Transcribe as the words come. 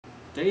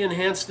They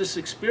enhance this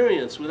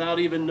experience without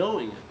even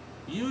knowing it,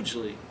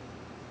 hugely.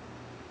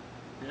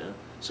 Yeah?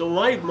 So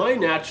my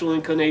natural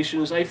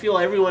inclination is I feel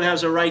everyone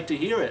has a right to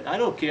hear it. I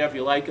don't care if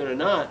you like it or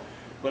not,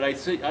 but I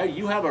think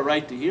you have a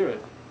right to hear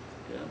it.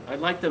 Yeah? I'd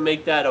like to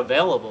make that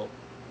available.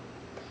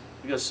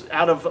 Because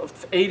out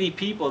of 80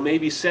 people,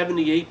 maybe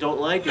 78 don't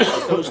like it,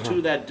 but those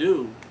 2 that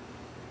do,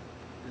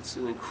 it's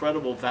an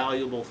incredible,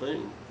 valuable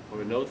thing,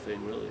 or no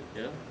thing, really,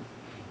 yeah?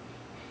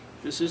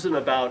 This is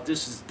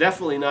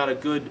definitely not a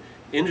good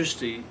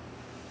industry,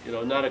 you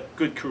know, not a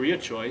good career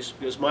choice,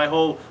 because my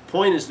whole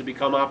point is to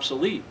become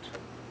obsolete.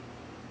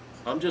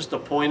 I'm just a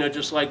pointer,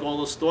 just like all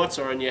those thoughts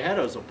are in your head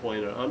as a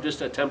pointer. I'm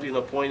just attempting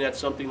to point at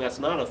something that's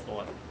not a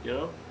thought, you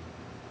know?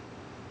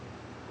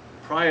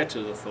 Prior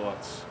to the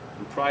thoughts.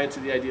 And prior to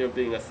the idea of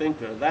being a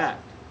thinker, that.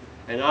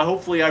 And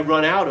hopefully I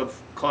run out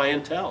of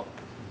clientele.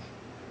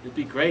 It'd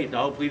be great.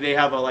 Hopefully they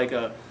have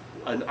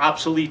an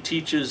obsolete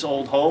teacher's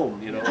old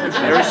home, you know, like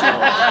nursing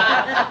home.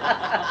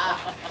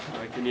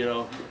 I can, you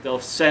know, they'll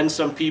send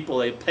some people,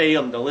 they pay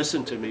them to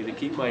listen to me to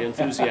keep my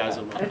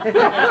enthusiasm up.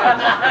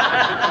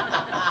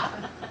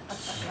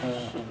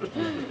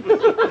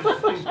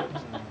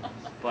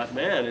 But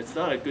man, it's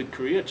not a good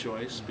career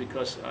choice,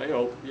 because I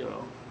hope, you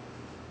know,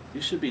 you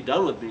should be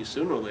done with me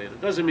sooner or later.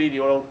 It doesn't mean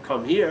you don't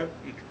come here,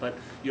 but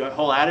your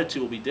whole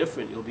attitude will be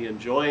different. You'll be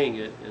enjoying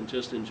it and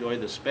just enjoy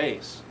the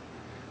space,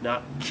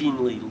 not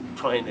keenly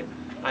trying to.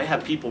 I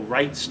have people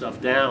write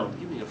stuff down.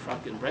 Give me a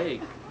fucking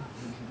break.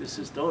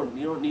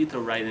 You don't need to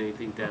write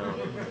anything down.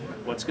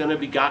 What's going to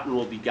be gotten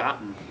will be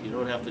gotten. You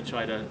don't have to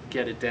try to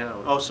get it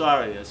down. Oh,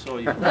 sorry, I saw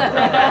you.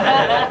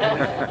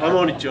 I'm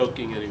only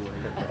joking anyway.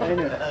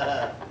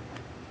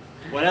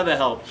 Whatever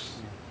helps.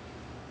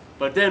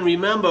 But then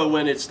remember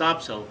when it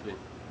stops helping.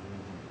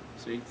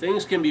 See,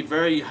 things can be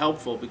very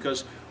helpful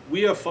because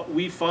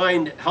we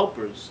find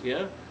helpers,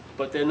 yeah?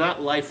 But they're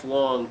not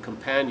lifelong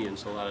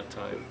companions a lot of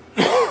time.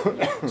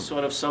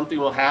 Sort of something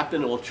will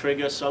happen, it will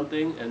trigger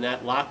something, and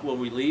that lock will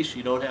release.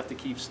 You don't have to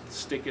keep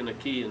sticking a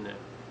key in there.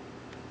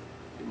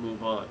 You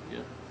move on,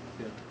 yeah?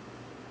 Yeah.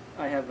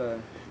 I have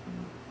a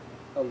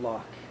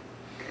lock.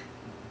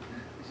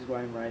 This is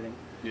why I'm writing.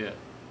 Yeah.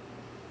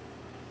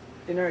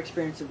 In our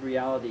experience of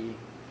reality,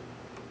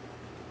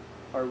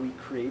 are we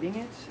creating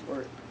it,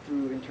 or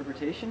through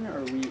interpretation, or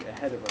are we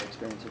ahead of our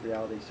experience of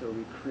reality? So are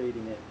we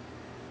creating it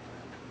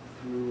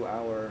through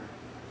our...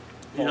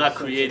 You're not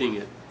creating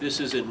it. This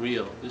isn't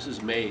real. This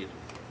is made.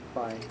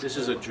 By... This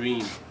is a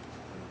dream.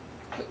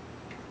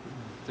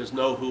 There's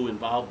no who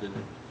involved in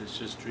it. It's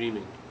just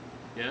dreaming.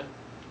 Yeah?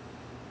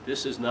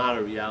 This is not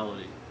a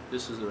reality.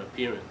 This is an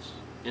appearance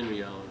in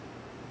reality.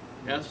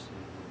 Yes?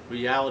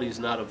 Reality is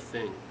not a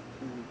thing.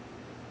 Mm-hmm.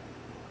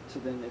 So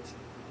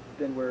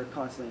then we're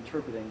constantly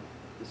interpreting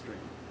this dream.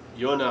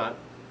 You're not.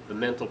 The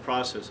mental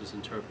process is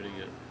interpreting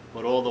it.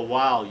 But all the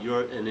while,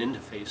 you're an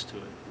interface to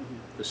it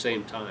at the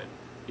same time.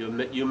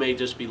 You may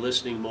just be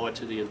listening more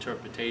to the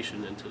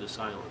interpretation than to the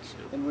silence.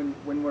 You know? And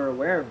when we're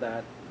aware of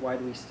that, why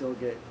do we still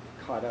get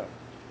caught up?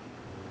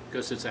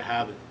 Because it's a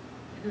habit.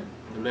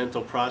 The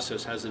mental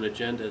process has an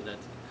agenda that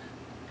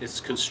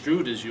it's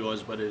construed as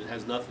yours, but it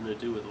has nothing to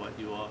do with what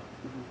you are.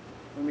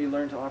 When we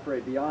learn to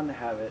operate beyond the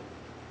habit,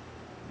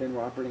 then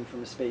we're operating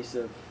from a space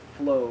of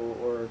flow,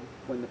 or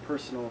when the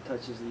personal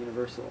touches the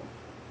universal,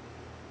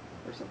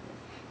 or something.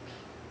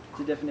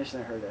 It's a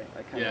definition I heard.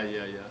 I kind of...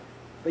 Yeah.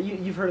 But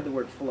you've heard of the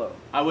word flow.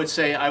 I would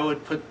say I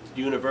would put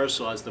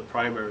universal as the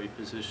primary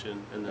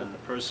position, and then the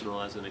personal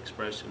as an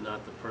expression,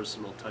 not the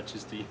personal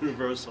touches the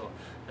universal.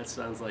 That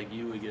sounds like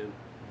you again.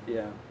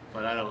 Yeah.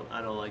 But I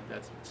don't like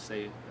that to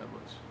say that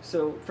much.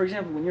 So, for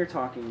example, when you're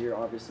talking, you're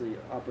obviously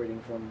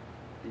operating from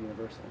the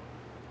universal.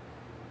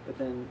 But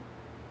then,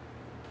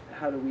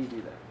 how do we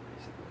do that,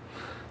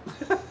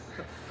 basically?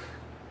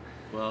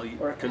 Well,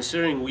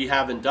 considering we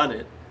haven't done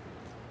it,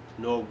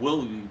 nor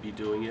will we be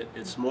doing it,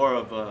 it's more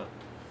of a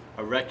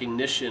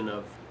recognition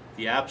of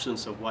the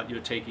absence of what you're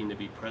taking to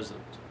be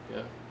present.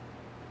 Yeah.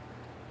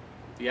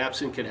 The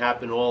absence can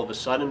happen all of a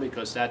sudden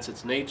because that's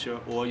its nature,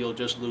 or you'll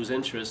just lose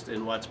interest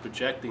in what's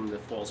projecting the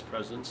false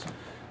presence,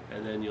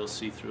 and then you'll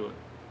see through it.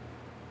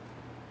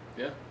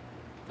 Yeah,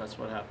 that's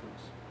what happens.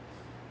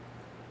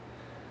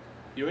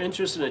 Your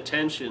interest and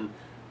attention,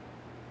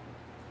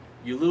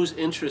 you lose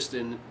interest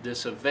in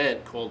this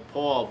event called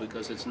Paul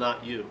because it's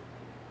not you.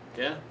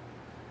 Yeah?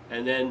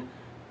 And then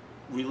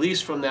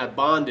released from that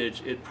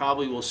bondage, it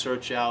probably will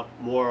search out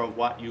more of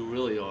what you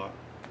really are.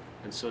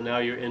 And so now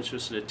your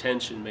interest and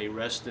attention may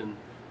rest in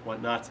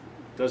what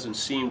doesn't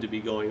seem to be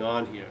going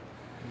on here.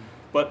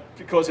 But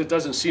because it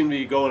doesn't seem to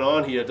be going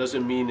on here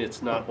doesn't mean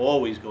it's not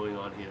always going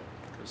on here.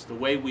 Because the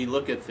way we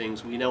look at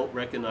things, we don't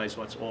recognize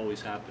what's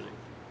always happening.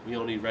 We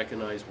only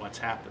recognize what's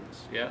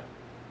happens, yeah?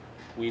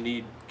 We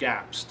need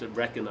gaps to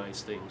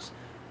recognize things.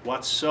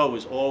 What's so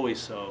is always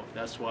so.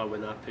 That's why we're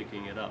not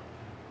picking it up.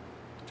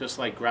 Just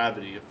like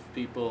gravity.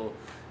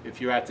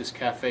 If you're at this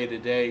cafe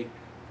today,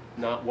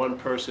 not one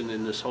person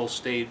in this whole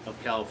state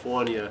of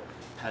California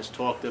has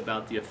talked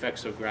about the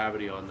effects of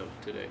gravity on them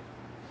today.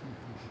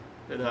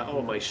 And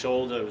oh, my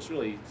shoulder, it was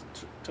really,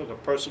 took a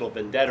personal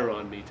vendetta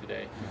on me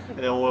today. And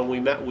then when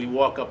we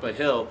walk up a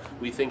hill,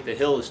 we think the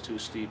hill is too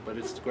steep, but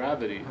it's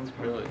gravity,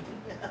 really.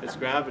 It's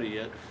gravity,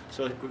 yeah.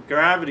 So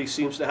gravity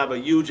seems to have a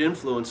huge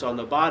influence on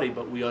the body,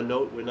 but we're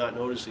not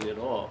noticing it at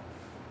all.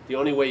 The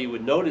only way you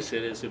would notice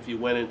it is if you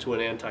went into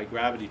an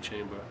anti-gravity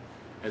chamber.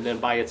 And then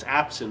by its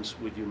absence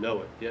would you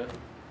know it, yeah?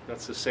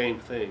 That's the same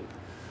thing.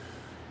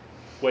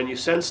 When you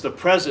sense the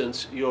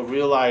presence, you'll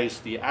realize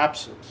the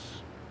absence.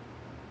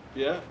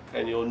 Yeah,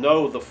 and you'll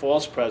know the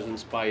false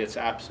presence by its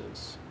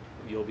absence.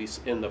 You'll be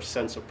in the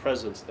sense of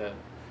presence then.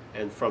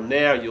 And from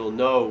there, you'll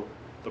know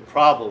the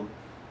problem.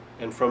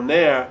 And from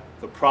there,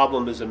 the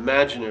problem is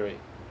imaginary.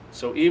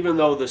 So even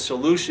though the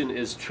solution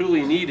is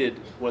truly needed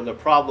when the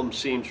problem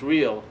seems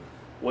real,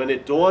 when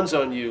it dawns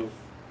on you,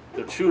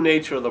 the true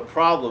nature of the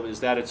problem is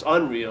that it's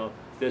unreal,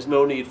 there's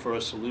no need for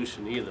a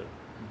solution either.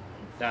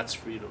 That's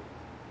freedom.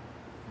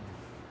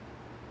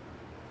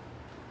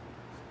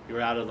 You're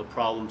out of the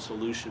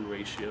problem-solution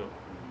ratio.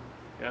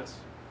 Yes?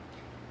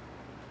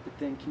 But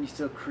then can you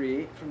still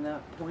create from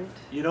that point?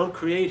 You don't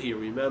create here,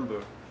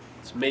 remember.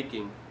 It's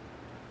making.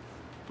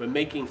 We're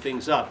making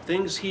things up.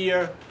 Things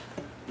here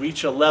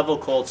reach a level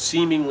called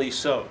seemingly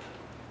so.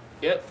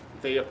 Yeah?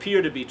 They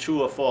appear to be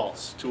true or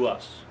false to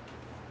us.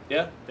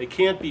 Yeah? They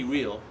can't be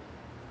real,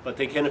 but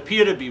they can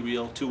appear to be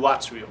real to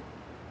what's real.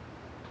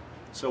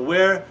 So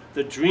we're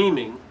the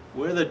dreaming,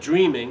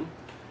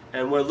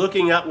 and we're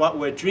looking at what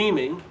we're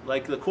dreaming,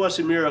 like the Course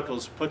in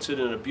Miracles puts it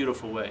in a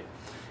beautiful way.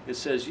 It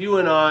says, you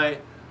and I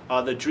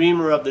are the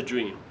dreamer of the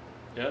dream.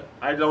 Yeah?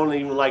 I don't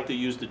even like to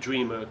use the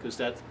dreamer because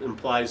that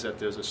implies that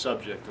there's a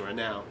subject or a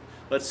noun.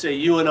 Let's say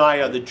you and I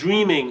are the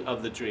dreaming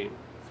of the dream.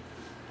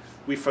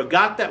 We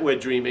forgot that we're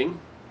dreaming,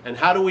 and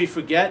how do we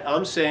forget?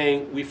 I'm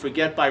saying we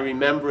forget by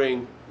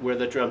remembering we're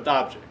the dreamt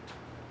object.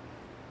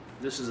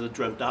 This is a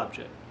dreamt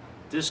object.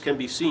 This can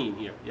be seen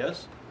here,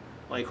 yes?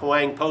 Like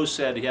Huang Po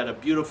said, he had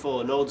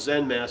an old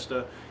Zen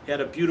master, he had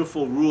a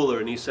beautiful ruler,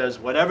 and he says,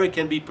 whatever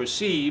can be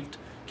perceived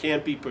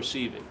can't be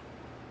perceiving.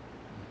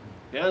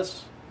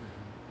 Yes?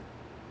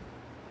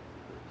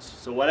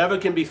 So whatever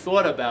can be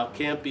thought about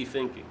can't be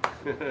thinking.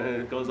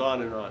 It goes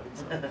on and on.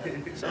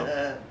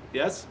 So,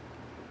 yes?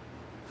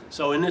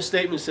 So in this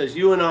statement it says,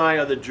 you and I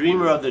are the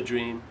dreamer of the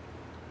dream.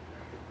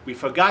 We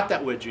forgot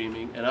that we're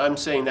dreaming, and I'm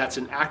saying that's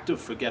an act of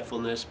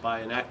forgetfulness by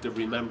an act of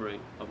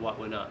remembering of what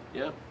we're not.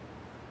 Yeah?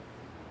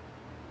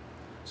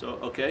 So,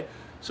 okay,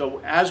 so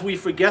as we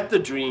forget the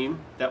dream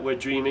that we're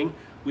dreaming,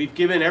 we've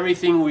given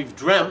everything we've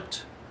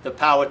dreamt the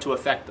power to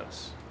affect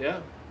us, yeah?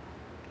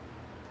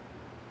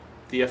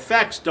 The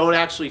effects don't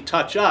actually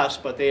touch us,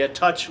 but they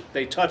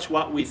touch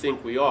what we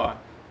think we are.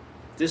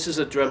 This is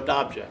a dreamt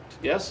object,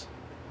 yes?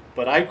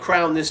 But I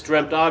crown this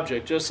dreamt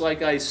object just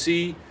like I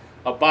see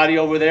a body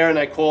over there and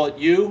I call it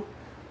you,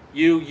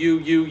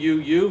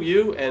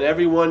 and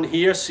everyone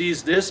here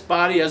sees this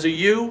body as a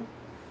you.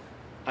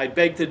 I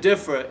beg to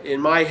differ. In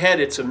my head,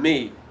 it's a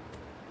me.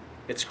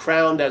 It's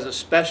crowned as a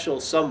special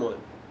someone.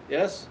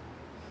 Yes?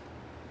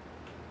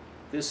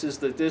 This is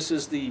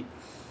the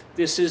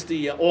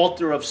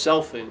altar of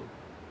selfing.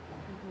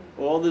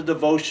 All the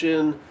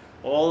devotion,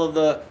 all of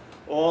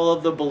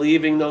the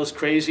believing those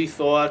crazy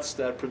thoughts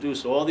that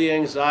produce all the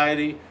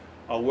anxiety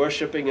are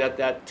worshiping at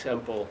that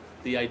temple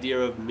the idea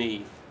of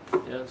me.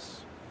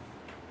 Yes?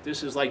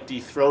 This is like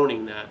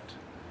dethroning that.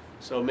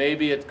 So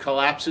maybe it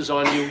collapses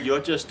on you.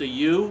 You're just a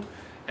you.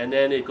 And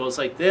then it goes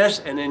like this,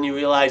 and then you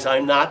realize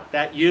I'm not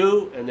that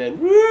you, and then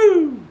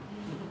woo!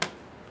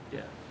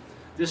 Yeah.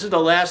 This is the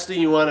last thing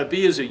you want to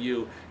be as a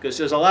you, because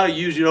there's a lot of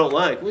yous you don't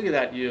like. Look at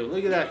that you.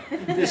 Look at that,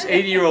 this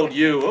 80-year-old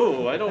you.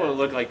 Oh, I don't want to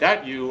look like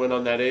that you when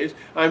I'm that age.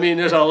 I mean,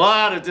 there's a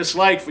lot of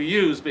dislike for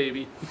yous,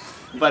 baby.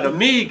 But a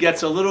me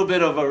gets a little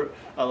bit of a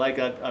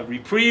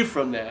reprieve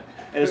from that.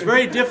 And it's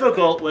very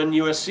difficult when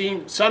you are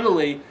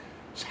suddenly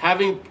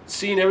having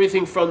seen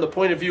everything from the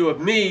point of view of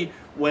me,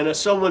 when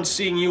someone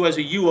seeing you as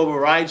a you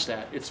overrides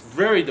that. It's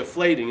very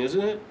deflating,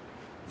 isn't it?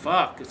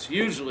 Fuck, it's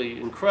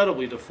usually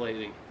incredibly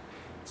deflating.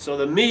 So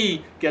the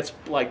me gets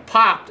like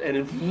popped and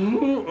it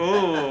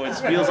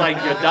feels like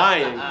you're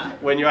dying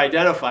when you're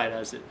identified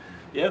as it.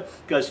 Yeah?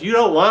 Because you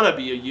don't want to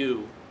be a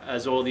you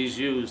as all these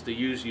yous, the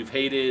yous you've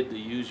hated, the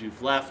yous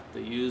you've left,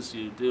 the yous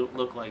you don't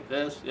look like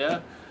this,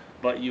 yeah?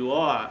 But you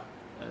are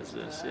as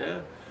this,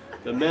 yeah?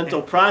 The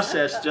mental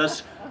process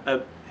just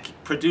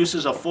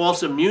produces a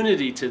false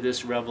immunity to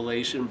this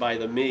revelation by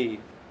the me.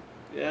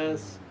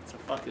 Yes, it's a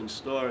fucking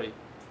story.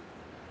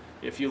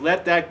 If you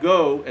let that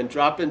go and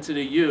drop into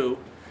the you,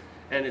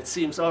 and it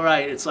seems all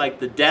right, it's like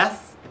the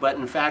death, but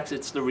in fact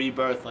it's the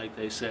rebirth, like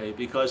they say,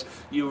 because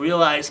you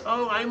realize,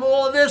 oh, I'm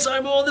all this,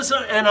 and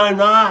I'm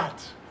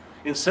not.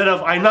 Instead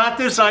of, I'm not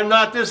this, I'm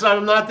not this,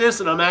 I'm not this,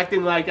 and I'm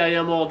acting like I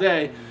am all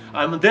day.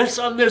 I'm this,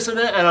 and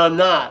that, and I'm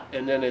not.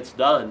 And then it's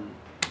done.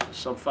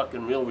 Some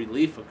fucking real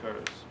relief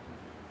occurs.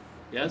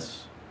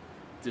 Yes?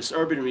 This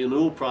urban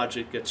renewal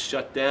project gets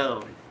shut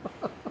down.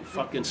 You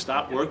fucking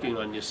stop working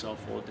on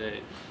yourself all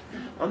day.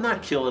 I'm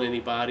not killing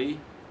anybody.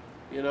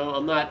 You know,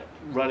 I'm not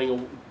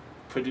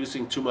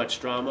producing too much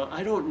drama.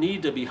 I don't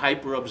need to be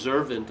hyper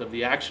observant of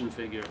the action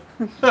figure.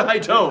 I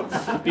don't.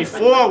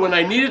 Before, when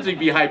I needed to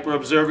be hyper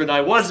observant,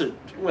 I wasn't.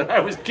 When I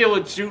was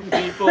killing, shooting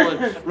people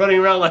and running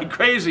around like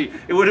crazy,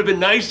 it would have been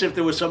nice if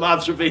there was some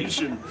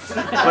observation.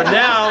 But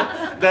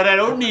now that I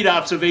don't need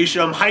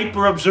observation, I'm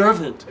hyper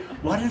observant.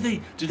 What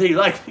do they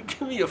like?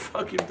 Give me a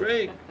fucking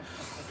break.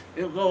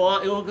 It'll go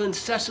on, it will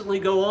incessantly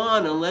go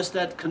on unless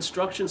that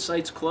construction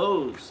site's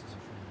closed.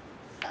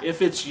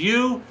 If it's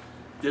you,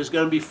 there's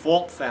going to be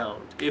fault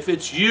found. If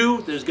it's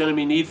you, there's going to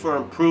be need for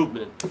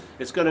improvement.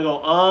 It's going to go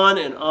on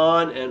and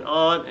on and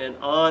on and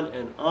on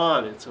and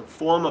on. It's a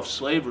form of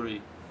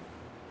slavery.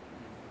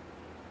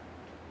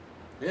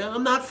 Yeah,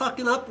 I'm not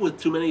fucking up with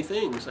too many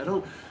things. I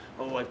don't,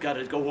 oh, I've got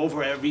to go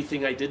over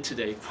everything I did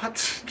today.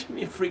 What? Give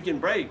me a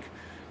freaking break.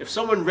 If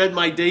someone read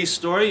my day's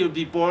story, it would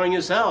be boring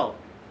as hell.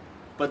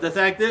 But the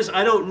fact is,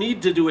 I don't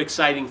need to do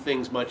exciting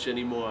things much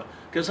anymore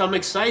because I'm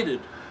excited.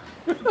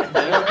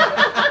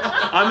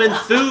 I'm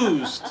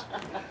enthused.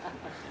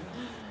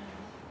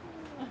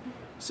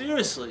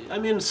 Seriously. I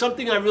mean,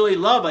 something I really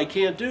love I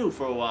can't do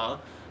for a while.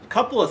 A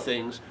couple of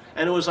things.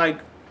 And it was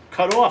like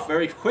cut off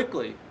very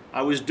quickly.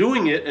 I was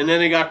doing it and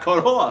then it got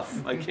cut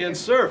off. I can't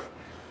surf.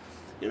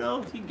 You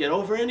know, you can get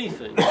over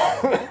anything.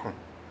 So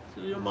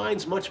your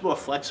mind's much more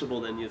flexible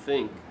than you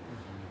think.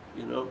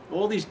 You know,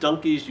 all these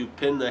donkeys you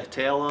pin the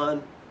tail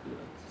on,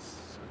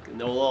 and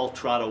they'll all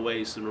trot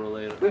away sooner or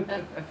later.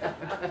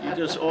 You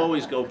just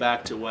always go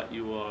back to what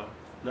you are,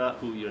 not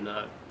who you're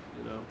not.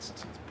 You know,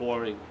 it's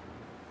boring.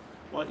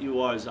 What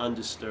you are is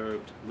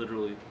undisturbed,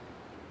 literally.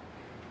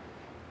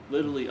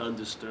 Literally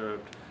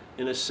undisturbed.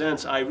 In a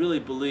sense, I really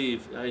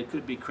believe, I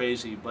could be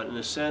crazy, but in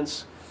a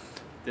sense,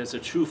 there's a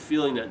true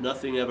feeling that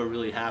nothing ever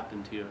really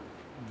happened here.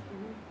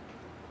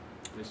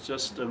 It's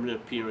just an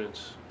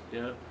appearance,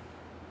 yeah?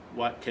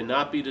 What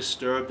cannot be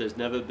disturbed has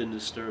never been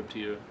disturbed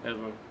here,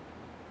 ever.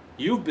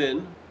 You've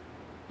been,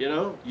 you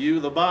know, you,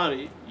 the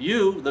body,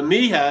 you, the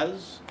me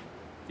has,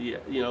 the,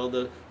 you know,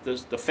 the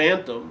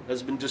phantom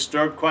has been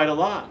disturbed quite a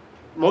lot.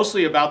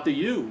 Mostly about the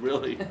you,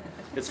 really.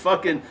 It's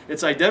fucking,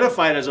 it's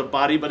identified as a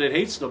body, but it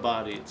hates the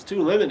body. It's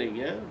too limiting,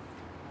 yeah?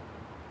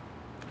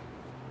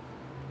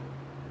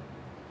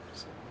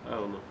 So, I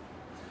don't know.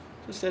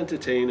 Just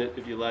entertain it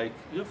if you like.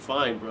 You're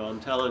fine, bro, I'm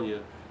telling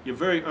you. You're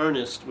very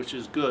earnest, which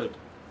is good.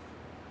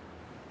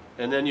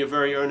 And then you're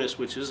very earnest,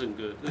 which isn't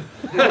good.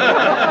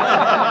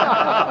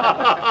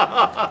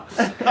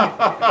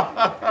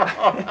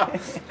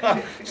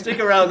 Stick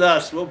around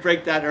us. We'll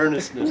break that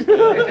earnestness.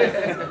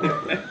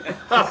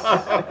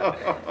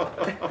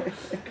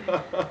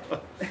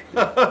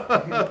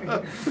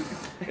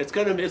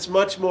 It's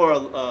much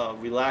more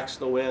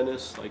relaxed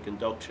awareness, like in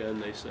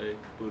Dokchen they say,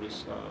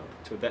 Buddhist,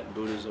 Tibetan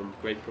Buddhism,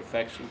 great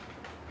perfection.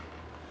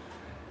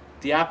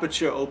 The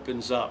aperture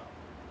opens up.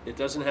 It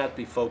doesn't have to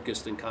be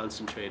focused and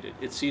concentrated.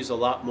 It sees a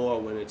lot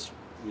more when it's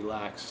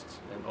relaxed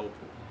and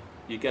open.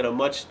 You get a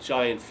much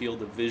giant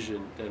field of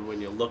vision than when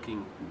you're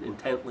looking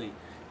intently.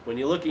 When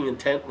you're looking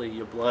intently,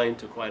 you're blind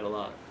to quite a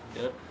lot.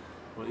 Yeah?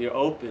 When you're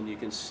open, you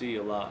can see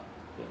a lot.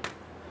 Yeah?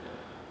 Yeah.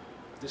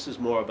 This is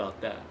more about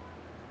that.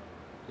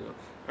 You know,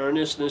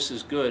 earnestness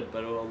is good,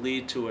 but it will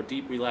lead to a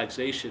deep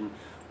relaxation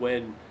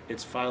when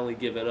it's finally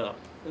given up.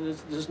 And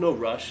there's no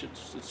rush.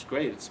 It's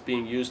great. It's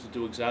being used to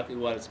do exactly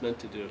what it's meant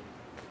to do.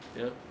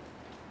 Yeah?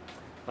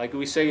 Like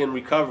we say in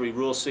recovery,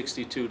 Rule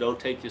 62, don't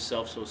take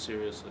yourself so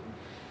seriously.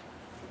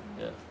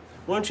 Yeah.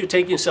 Weren't you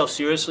taking yourself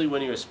seriously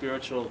when you're a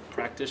spiritual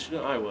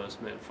practitioner? I was,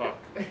 man. Fuck.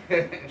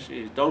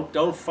 Jeez,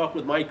 don't fuck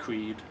with my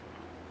creed.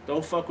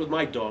 Don't fuck with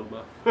my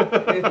dogma.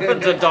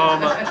 The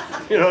dharma.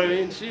 You know what I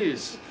mean?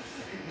 Jeez.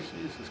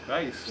 Jesus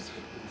Christ.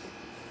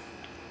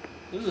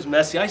 This is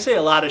messy. I say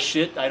a lot of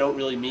shit I don't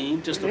really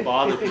mean, just to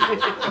bother people.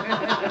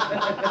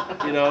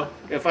 You know,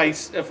 if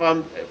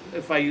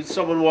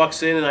someone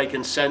walks in and I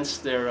can sense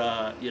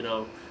their, you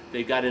know,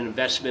 they got an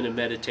investment in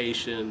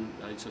meditation,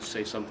 I just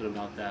say something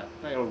about that.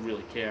 I don't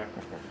really care,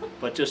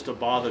 but just to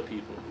bother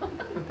people,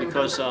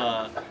 because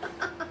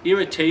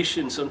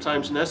irritation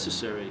sometimes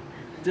necessary.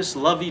 This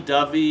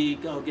lovey-dovey,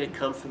 oh, get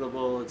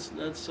comfortable.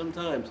 That's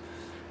sometimes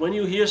when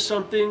you hear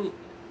something,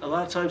 a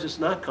lot of times it's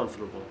not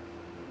comfortable.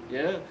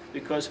 Yeah,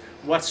 because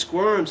what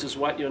squirms is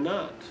what you're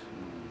not.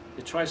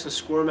 It tries to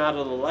squirm out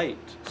of the light.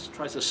 It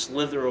tries to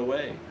slither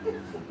away.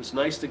 It's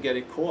nice to get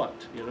it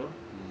caught, you know?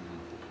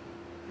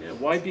 Yeah,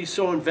 why be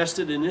so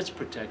invested in its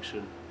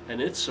protection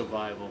and its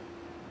survival?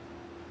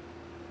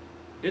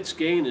 Its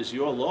gain is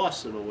your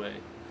loss in a way,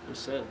 in a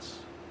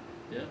sense.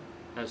 Yeah,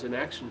 as an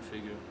action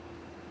figure.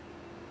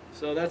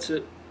 So that's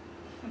it.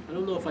 I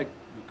don't know if I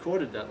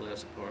recorded that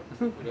last part.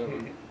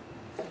 Whatever.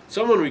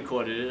 Someone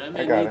recorded it. I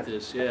may need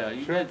this. Yeah,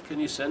 you sure. Can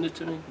you send it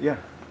to me? Yeah,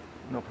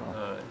 no problem.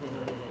 All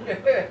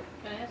right.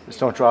 Just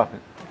don't drop it.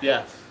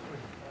 Yeah.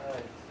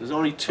 There's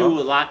only 2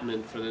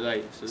 allotment for the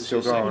night, so this Still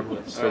is your second going.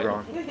 one. Still All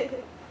right. going.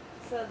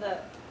 So the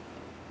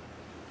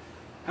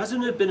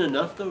Hasn't it been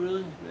enough though,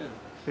 really? Yeah.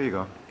 Here you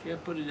go.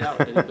 Can't put it out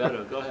any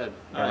better. Go ahead.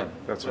 All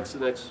right. That's What's the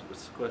next?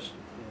 What's the question?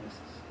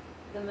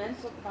 the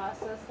mental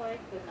process, like,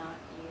 but not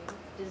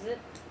you, does it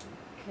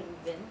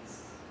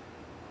convince,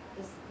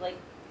 does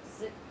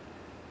it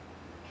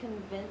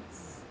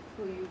convince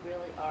who you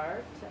really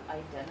are to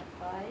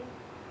identify?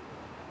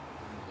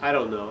 I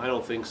don't know. I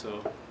don't think so.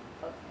 Okay.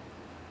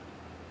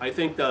 I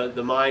think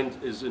the mind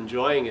is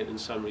enjoying it in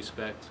some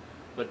respects,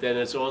 but then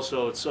it's sort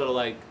of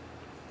like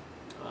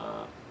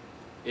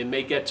it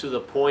may get to the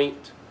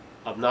point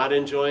of not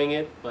enjoying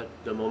it, but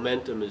the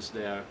momentum is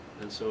there,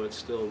 and so it's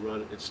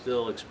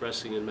still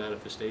expressing in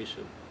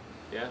manifestation.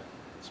 Yeah,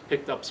 it's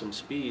picked up some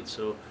speed,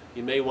 so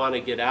you may want to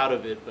get out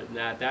of it, but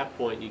at that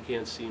point you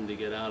can't seem to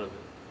get out of it.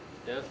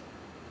 Yeah,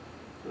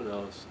 who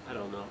knows? I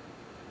don't know.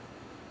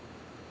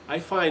 I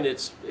find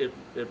it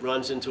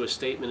runs into a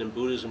statement in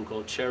Buddhism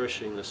called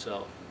cherishing the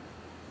self.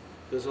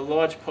 There's a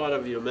large part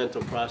of your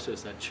mental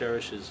process that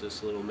cherishes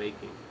this little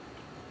making.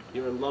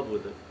 You're in love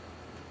with it.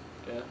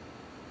 Yeah?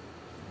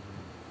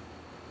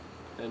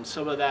 And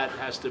some of that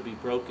has to be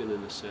broken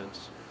in a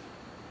sense.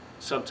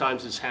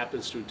 Sometimes this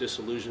happens through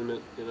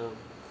disillusionment, you know.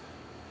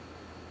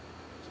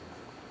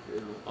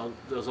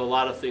 There's a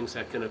lot of things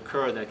that can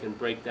occur that can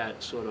break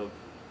that sort of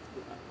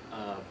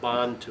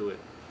bond to it,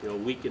 you know,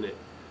 weaken it.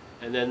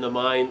 And then the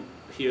mind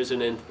hears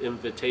an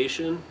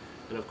invitation,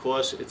 and of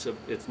course its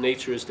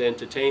nature is to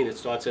entertain. It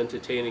starts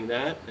entertaining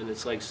that, and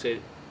it's like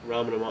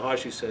Ramana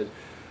Maharshi said,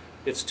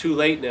 it's too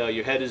late now,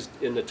 your head is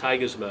in the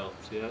tiger's mouth.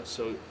 Yeah,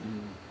 so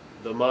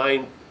the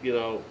mind, you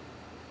know,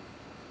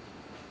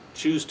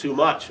 chews too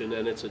much, and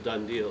then it's a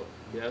done deal.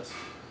 Yes?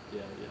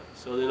 Yeah.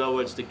 So in other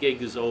words, the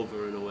gig is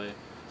over in a way.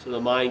 So the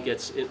mind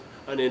gets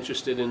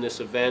uninterested in this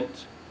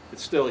event.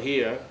 It's still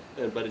here,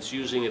 but it's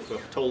using it for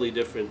totally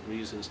different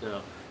reasons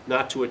now.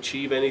 Not to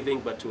achieve anything,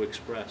 but to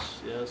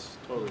express. Yes,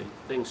 totally.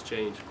 Things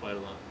change quite a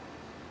lot.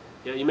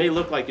 Yeah, you may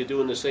look like you're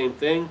doing the same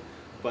thing,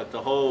 but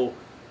the whole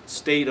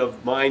state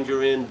of mind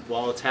you're in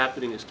while it's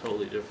happening is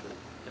totally different.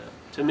 Yeah.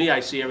 To me,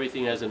 I see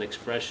everything as an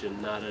expression,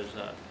 not as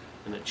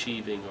an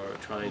achieving or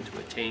trying to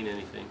attain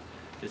anything.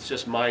 It's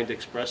just mind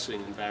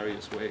expressing in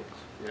various ways.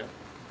 Yeah.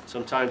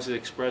 Sometimes it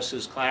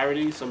expresses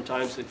clarity,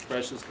 sometimes it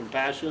expresses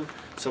compassion,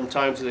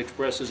 sometimes it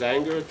expresses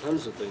anger,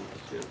 tons of things.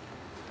 Yeah.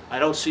 I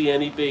don't see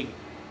any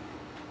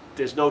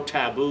there's no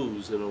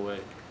taboos in a way.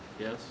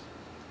 Yes?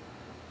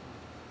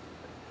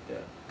 Yeah.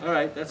 All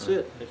right, that's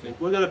it, I think.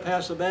 We're going to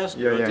pass the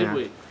basket, did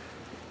we?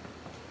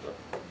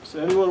 So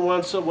anyone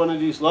wants one of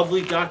these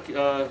lovely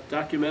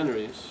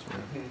documentaries?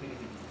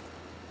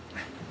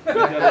 We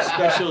got a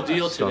special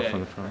deal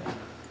today.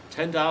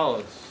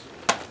 $10.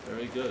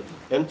 Very good.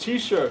 And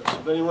T-shirts,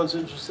 if anyone's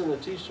interested in a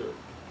T-shirt.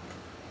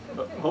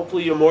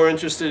 Hopefully you're more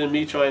interested in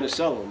me trying to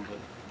sell them,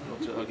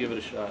 but I'll give it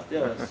a shot.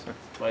 Yes.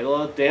 My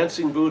little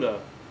dancing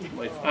Buddha.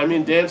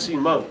 Dancing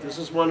monk. This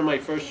is one of my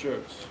first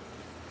shirts.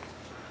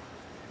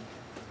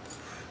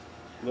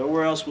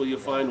 Nowhere else will you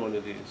find one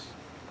of these.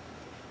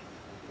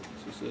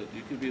 This is it.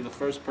 You could be the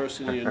first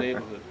person in your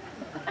neighborhood.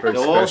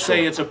 They'll all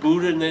say it's a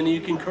Buddha, and then you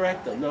can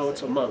correct them. No,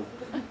 it's a monk.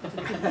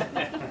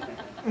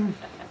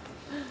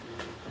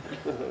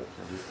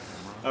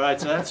 All right,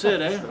 so that's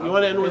it, eh? You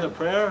want to end with a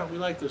prayer? We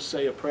like to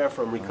say a prayer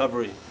from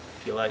recovery,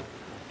 if you like.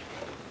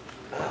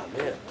 Oh,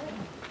 man.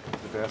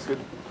 The basket?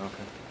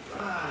 Okay.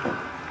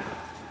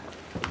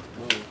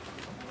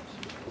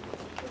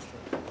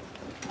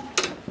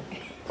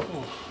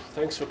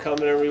 Thanks for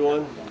coming,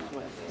 everyone.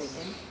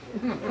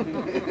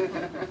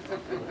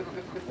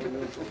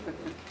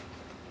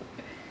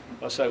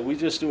 So we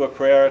just do a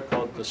prayer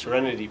called the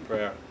Serenity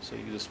Prayer, so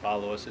you can just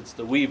follow us. It's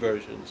the we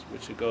versions,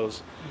 which it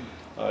goes,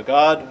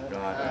 God,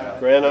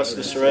 grant us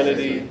the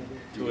serenity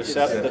to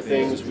accept the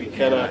things we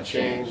cannot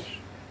change,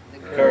 the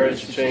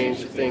courage to change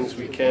the things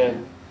we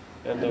can,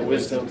 and the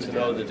wisdom to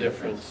know the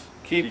difference.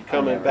 Keep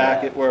coming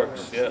back, it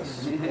works,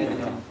 yes.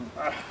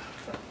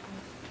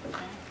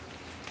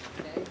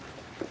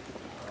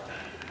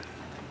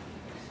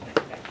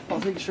 I'll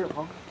take a shirt,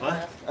 Paul.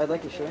 What? I'd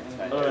like a shirt.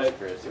 All right,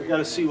 we got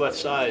to see what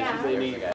size. You may need